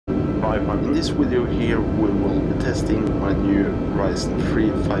In this video here we will be testing my new Ryzen 3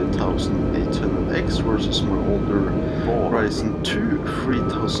 5800X versus my older Ryzen 2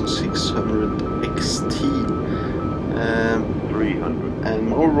 3600XT. And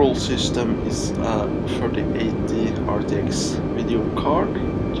my overall system is a 3080 RTX video card,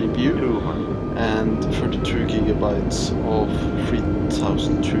 GPU, and 32 gigabytes of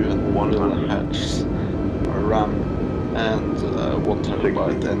 3200 MHz RAM, and 1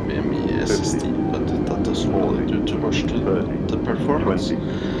 terabyte NVMe SSD, but that doesn't really do too much to the performance.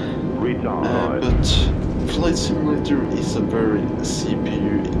 But Flight Simulator is a very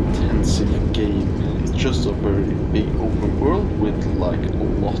CPU intensive game. It's just a very big open world with like a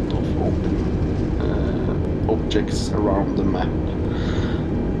lot of open objects around the map.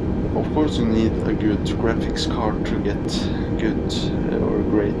 Of course you need a good graphics card to get good or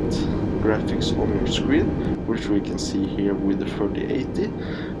great graphics on your screen, which we can see here with the 3080,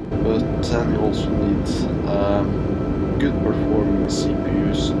 but then you also need good performing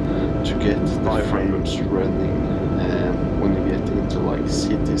CPUs to get the frames running when you get into like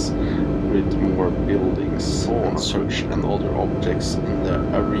cities with more buildings and such and other objects in the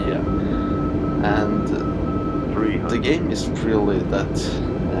area. And the game is really that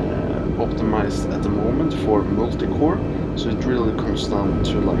optimized at the moment for multi-core, so it really comes down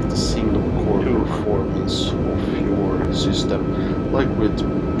to like the single core performance of your system, like with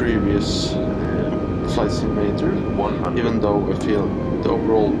previous Flight Simulator, even though I feel the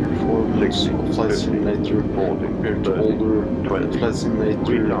overall performance of Flight Simulator compared to older Flight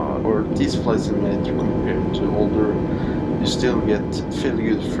Simulator, or this Flight Simulator compared to older, you still get fairly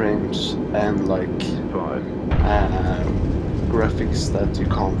good frames and like graphics that you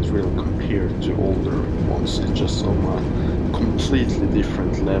can't really compare to older ones. It's just on a completely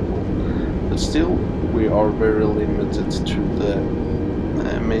different level. But still, we are very limited to the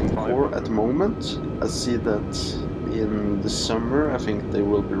main core at the moment. I see that in the summer I think they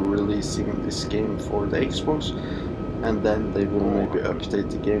will be releasing this game for the Xbox, and then they will maybe update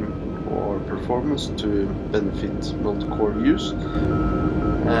the game or performance to benefit multi-core use.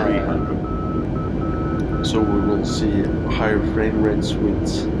 So we will see higher frame rates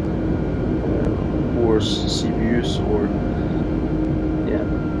with worse CPUs, or yeah.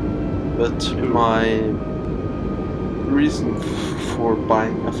 But my reason for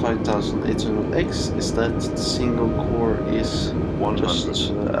buying a 5800X is that the single core is just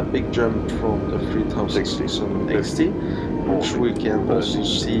a big jump from the 3600XT, which we can also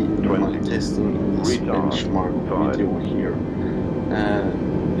see in my testing in this benchmark video here.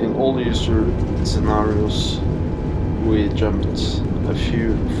 In all user scenarios we jumped a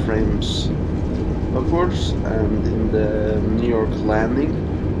few frames upwards, and in the New York landing,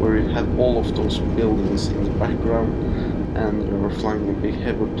 where you have all of those buildings in the background and you're flying a big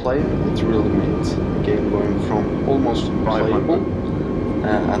heavy plane, it really made the game going from almost playable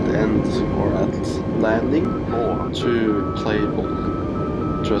at the end or at landing to playable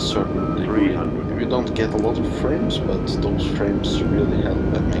to a certain degree. You don't get a lot of frames, but those frames really help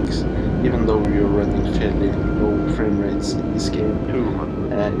and makes, even though you're running fairly low frame rates in this game,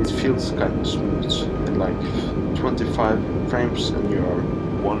 it feels kind of smooth, like 25 frames and you are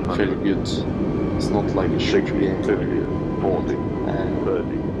fairly good. It's not like a shake game where you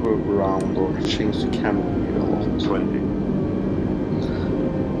move around or change the camera a lot.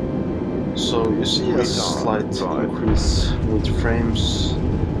 So you see a slight increase with frames.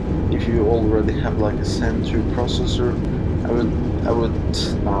 If you already have like a Zen 2 processor, I would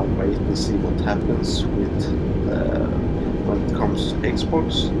now wait and see what happens with when it comes to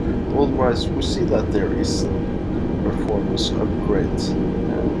Xbox. Otherwise, we see that there is performance upgrade.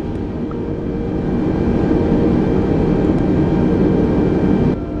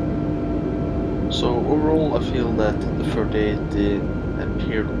 So overall, I feel that the 3080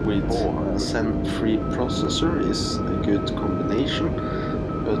 paired with a Zen 3 processor is a good combination.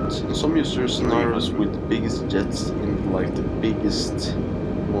 But in some user scenarios with the biggest jets in like the biggest,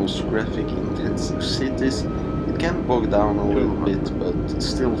 most graphic intensive cities, it can bog down a little bit, but it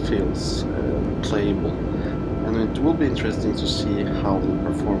still feels playable. And it will be interesting to see how the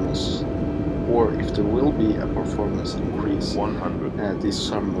performance, or if there will be a performance increase this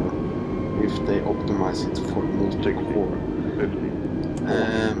summer if they optimize it for multi-core.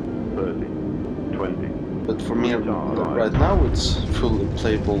 But for me right now it's fully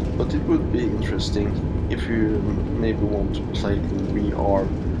playable, but it would be interesting if you maybe want to play in VR.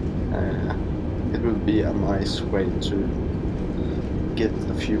 It would be a nice way to get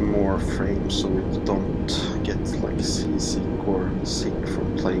a few more frames so you don't get like seasick or sick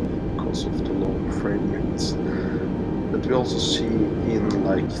from playing because of the low frame rates. But we also see in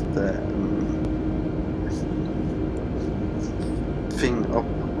like the thing up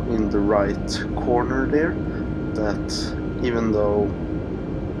in the right corner there that even though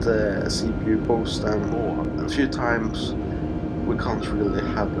the CPU goes down a few times, we can't really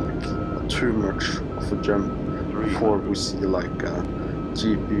have like too much of a jump before we see like a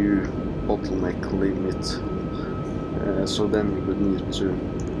GPU bottleneck limit. So then you would need to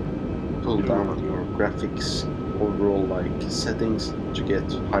pull down your graphics overall like settings to get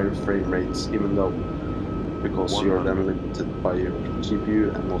higher frame rates, even though because you're then limited by your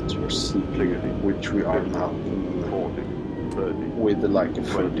GPU and not your CPU, which we are now in, with like a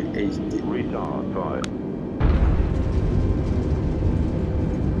 3080.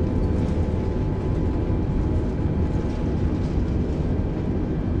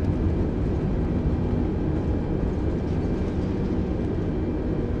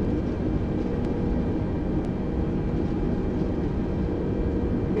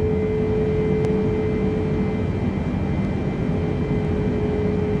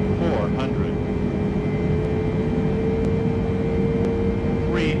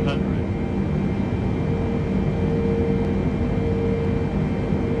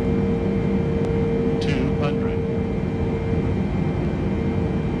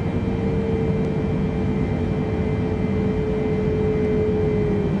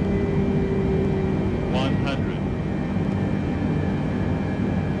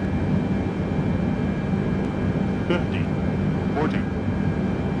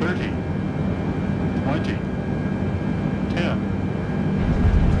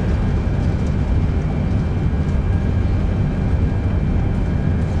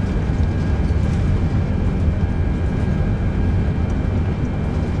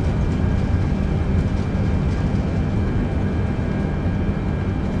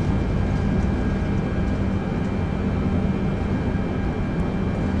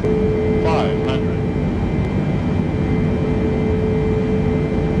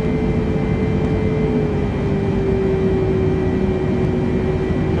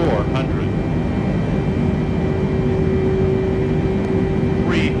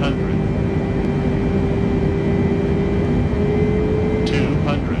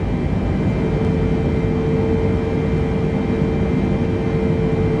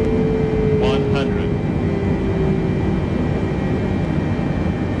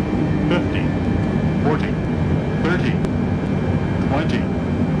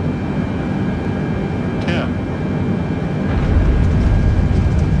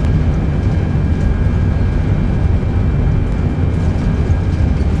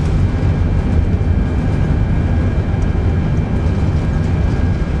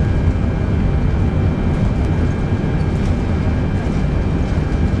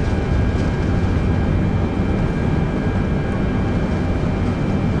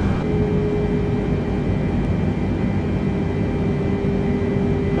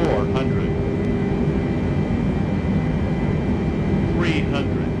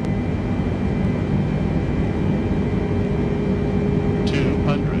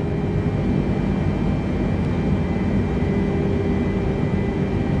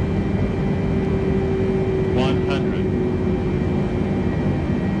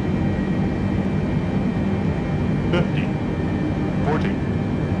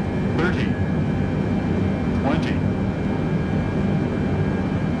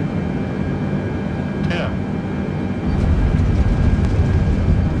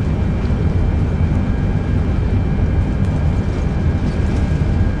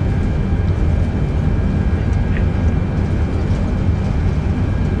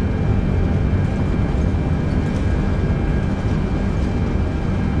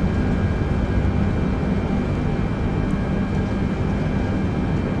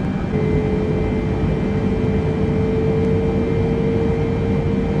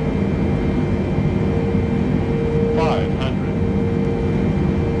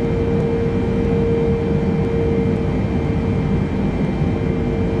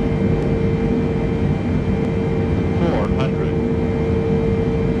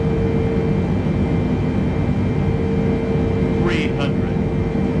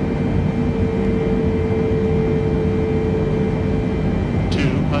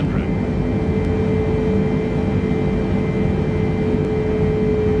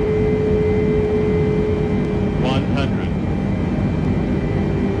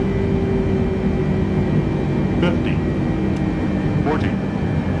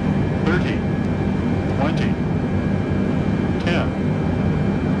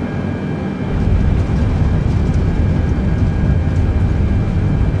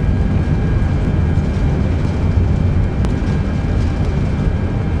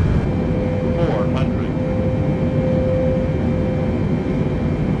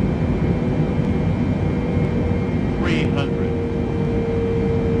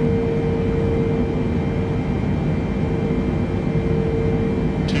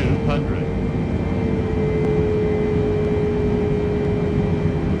 200.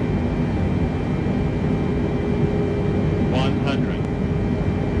 100.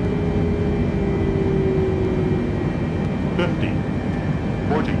 50.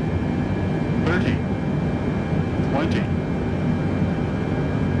 40. 30. 20.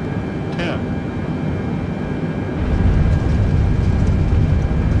 10.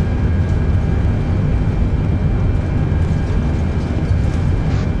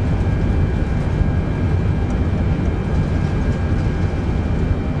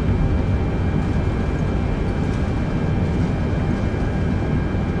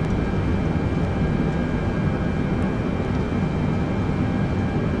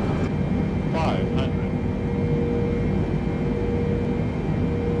 500.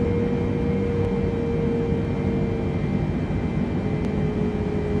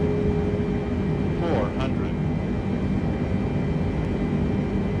 400.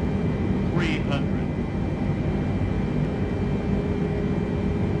 300.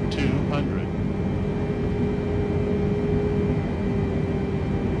 200.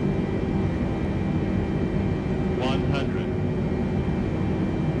 100.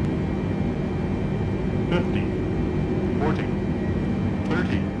 50.